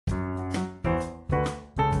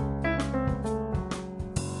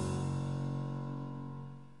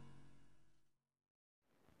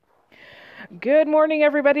Good morning,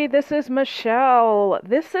 everybody. This is Michelle.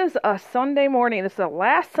 This is a Sunday morning. This is the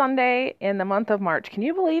last Sunday in the month of March. Can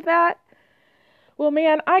you believe that? Well,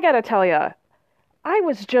 man, I gotta tell you, I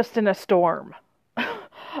was just in a storm.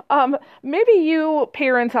 Maybe you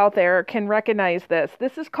parents out there can recognize this.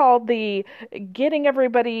 This is called the getting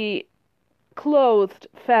everybody clothed,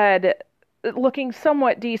 fed, looking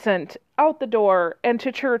somewhat decent out the door and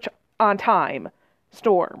to church on time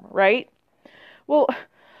storm, right? Well,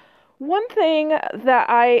 one thing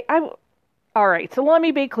that all right, so let me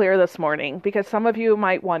be clear this morning because some of you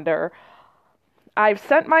might wonder. I've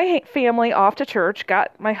sent my family off to church,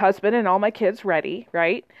 got my husband and all my kids ready,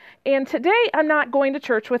 right? And today I'm not going to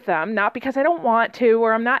church with them, not because I don't want to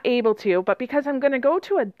or I'm not able to, but because I'm going to go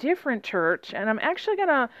to a different church and I'm actually going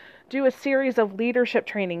to do a series of leadership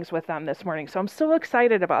trainings with them this morning. So I'm so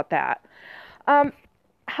excited about that. Um,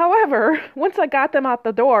 However, once I got them out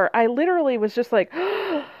the door, I literally was just like,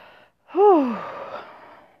 whew.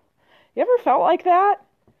 You ever felt like that?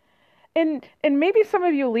 And maybe some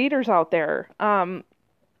of you leaders out there,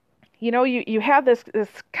 you have this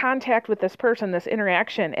contact with this person, this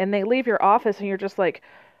interaction, and they leave your office, and you're just like,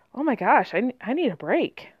 oh my gosh, I need a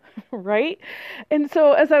break, right? And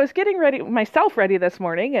so as I was getting myself ready this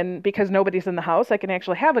morning, and because nobody's in the house, I can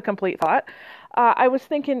actually have a complete thought. I was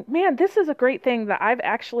thinking, man, this is a great thing that I've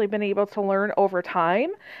actually been able to learn over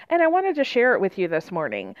time, and I wanted to share it with you this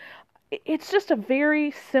morning. It's just a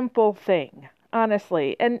very simple thing,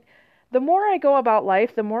 honestly. And the more I go about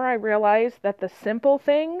life, the more I realize that the simple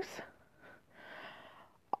things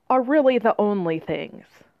are really the only things.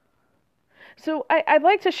 So I'd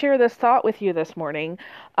like to share this thought with you this morning.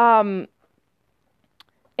 Um,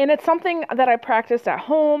 and it's something that I practice at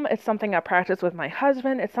home. It's something I practice with my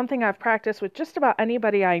husband. It's something I've practiced with just about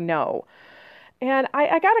anybody I know. And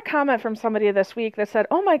I got a comment from somebody this week that said,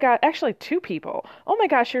 oh my God, actually two people. Oh my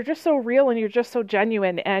gosh, you're just so real and you're just so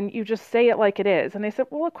genuine and you just say it like it is. And I said,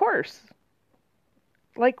 well, of course.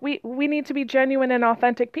 Like we need to be genuine and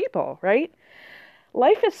authentic people, right?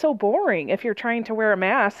 Life is so boring if you're trying to wear a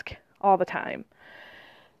mask all the time.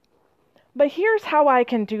 But here's how I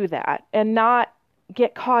can do that and not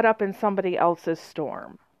get caught up in somebody else's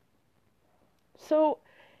storm. So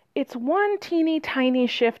it's one teeny tiny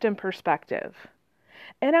shift in perspective.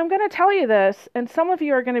 And I'm going to tell you this, and some of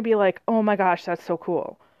you are going to be like, oh my gosh, that's so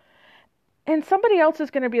cool. And somebody else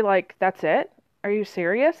is going to be like, that's it? Are you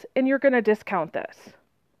serious? And you're going to discount this.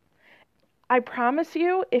 I promise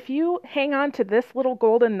you, if you hang on to this little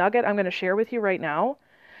golden nugget I'm going to share with you right now,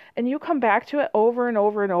 and you come back to it over and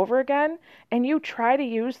over and over again, and you try to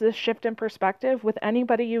use this shift in perspective with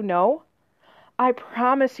anybody you know, I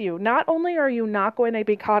promise you, not only are you not going to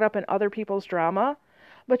be caught up in other people's drama,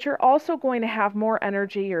 but you're also going to have more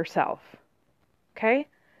energy yourself. Okay?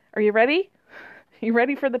 Are you ready? You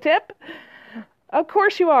ready for the tip? Of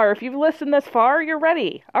course you are. If you've listened this far, you're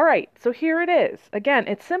ready. All right, so here it is. Again,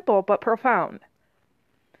 it's simple but profound.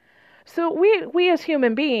 So we as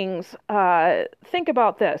human beings, think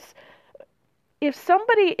about this. If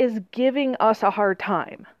somebody is giving us a hard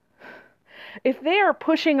time, if they are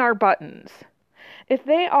pushing our buttons, if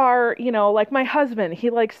they are, like my husband, he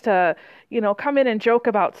likes to, come in and joke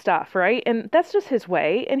about stuff, right? And that's just his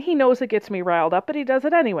way, and he knows it gets me riled up, but he does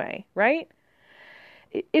it anyway, right?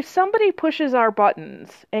 If somebody pushes our buttons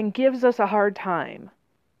and gives us a hard time,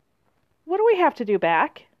 what do we have to do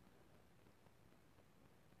back?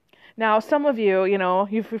 Now, some of you,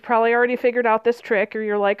 you've probably already figured out this trick, or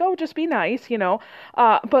you're like, oh, just be nice.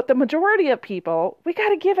 But the majority of people, we got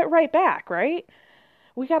to give it right back, right?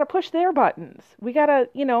 We got to push their buttons. We got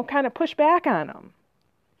to, kind of push back on them.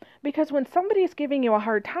 Because when somebody's giving you a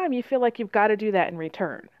hard time, you feel like you've got to do that in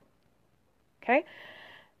return. Okay?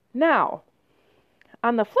 Now,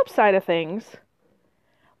 on the flip side of things,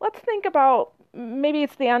 let's think about maybe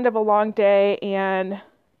it's the end of a long day and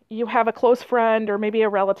you have a close friend or maybe a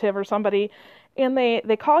relative or somebody, and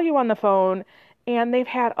they call you on the phone and they've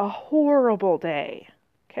had a horrible day.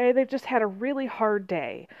 Okay, they've just had a really hard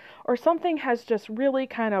day, or something has just really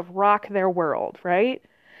kind of rocked their world, right?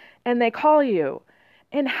 And they call you,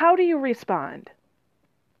 and how do you respond?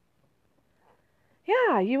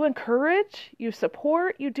 Yeah, you encourage, you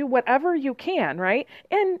support, you do whatever you can, right?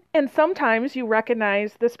 And sometimes you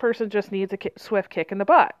recognize this person just needs a swift kick in the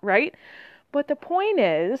butt, right? But the point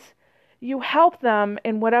is, you help them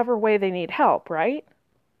in whatever way they need help, right?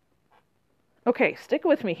 Okay, stick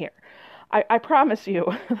with me here. I promise you,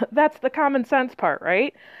 that's the common sense part,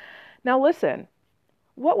 right? Now listen,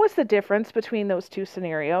 what was the difference between those two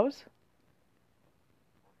scenarios?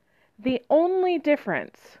 The only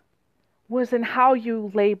difference was in how you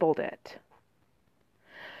labeled it.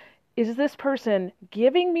 is this person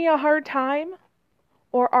giving me a hard time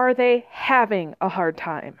or are they having a hard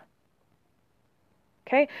time?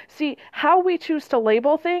 Okay? See, how we choose to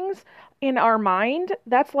label things in our mind,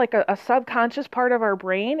 that's like a subconscious part of our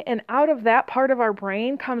brain. And out of that part of our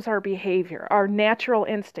brain comes our behavior, our natural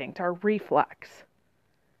instinct, our reflex.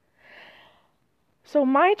 So,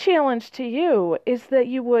 my challenge to you is that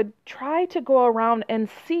you would try to go around and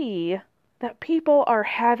see that people are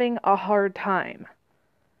having a hard time.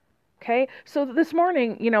 Okay? So, this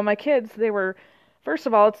morning, my kids, first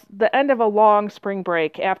of all, it's the end of a long spring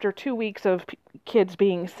break after 2 weeks of kids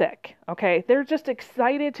being sick. Okay? They're just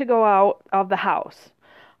excited to go out of the house.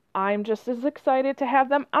 I'm just as excited to have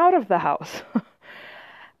them out of the house.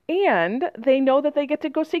 And they know that they get to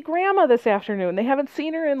go see grandma this afternoon. They haven't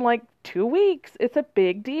seen her in like 2 weeks. It's a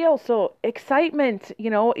big deal. So excitement,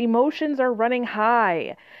 emotions are running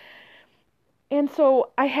high. And so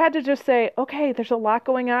I had to just say, okay, there's a lot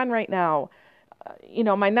going on right now.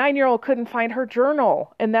 My 9-year-old couldn't find her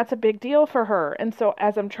journal, and that's a big deal for her. And so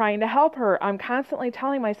as I'm trying to help her, I'm constantly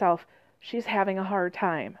telling myself, she's having a hard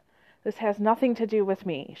time. This has nothing to do with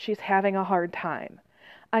me. She's having a hard time.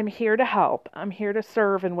 I'm here to help. I'm here to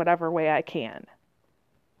serve in whatever way I can.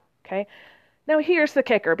 Okay? Now here's the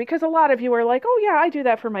kicker, because a lot of you are like, oh yeah, I do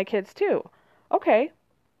that for my kids too. Okay.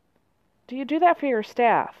 Do you do that for your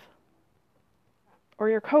staff? Or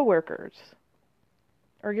your coworkers?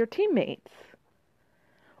 Or your teammates?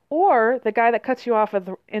 Or the guy that cuts you off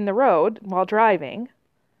in the road while driving?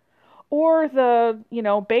 Or the,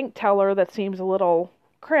 bank teller that seems a little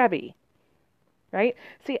crabby? Right?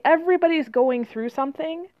 See, everybody's going through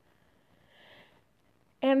something,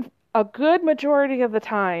 and a good majority of the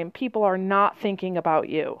time, people are not thinking about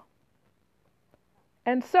you.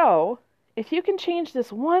 And so, if you can change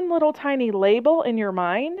this one little tiny label in your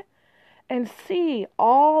mind and see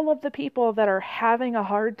all of the people that are having a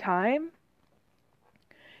hard time,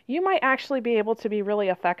 you might actually be able to be really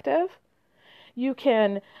effective. You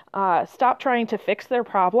can stop trying to fix their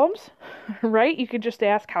problems, right? You can just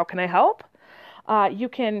ask, how can I help? You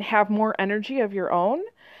can have more energy of your own,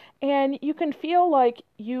 and you can feel like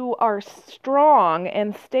you are strong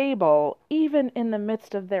and stable even in the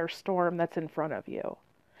midst of their storm that's in front of you.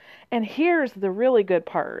 And here's the really good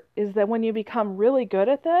part, is that when you become really good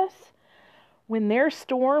at this, when their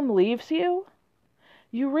storm leaves you,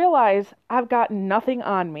 you realize I've got nothing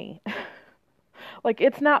on me. Like,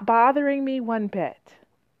 it's not bothering me one bit.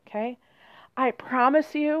 Okay? I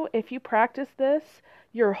promise you, if you practice this,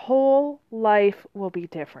 your whole life will be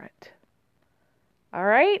different. All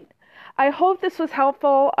right? I hope this was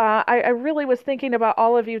helpful. I really was thinking about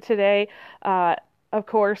all of you today, of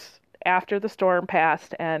course, after the storm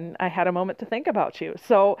passed, and I had a moment to think about you.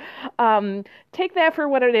 So take that for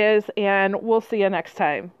what it is, and we'll see you next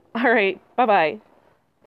time. All right. Bye-bye.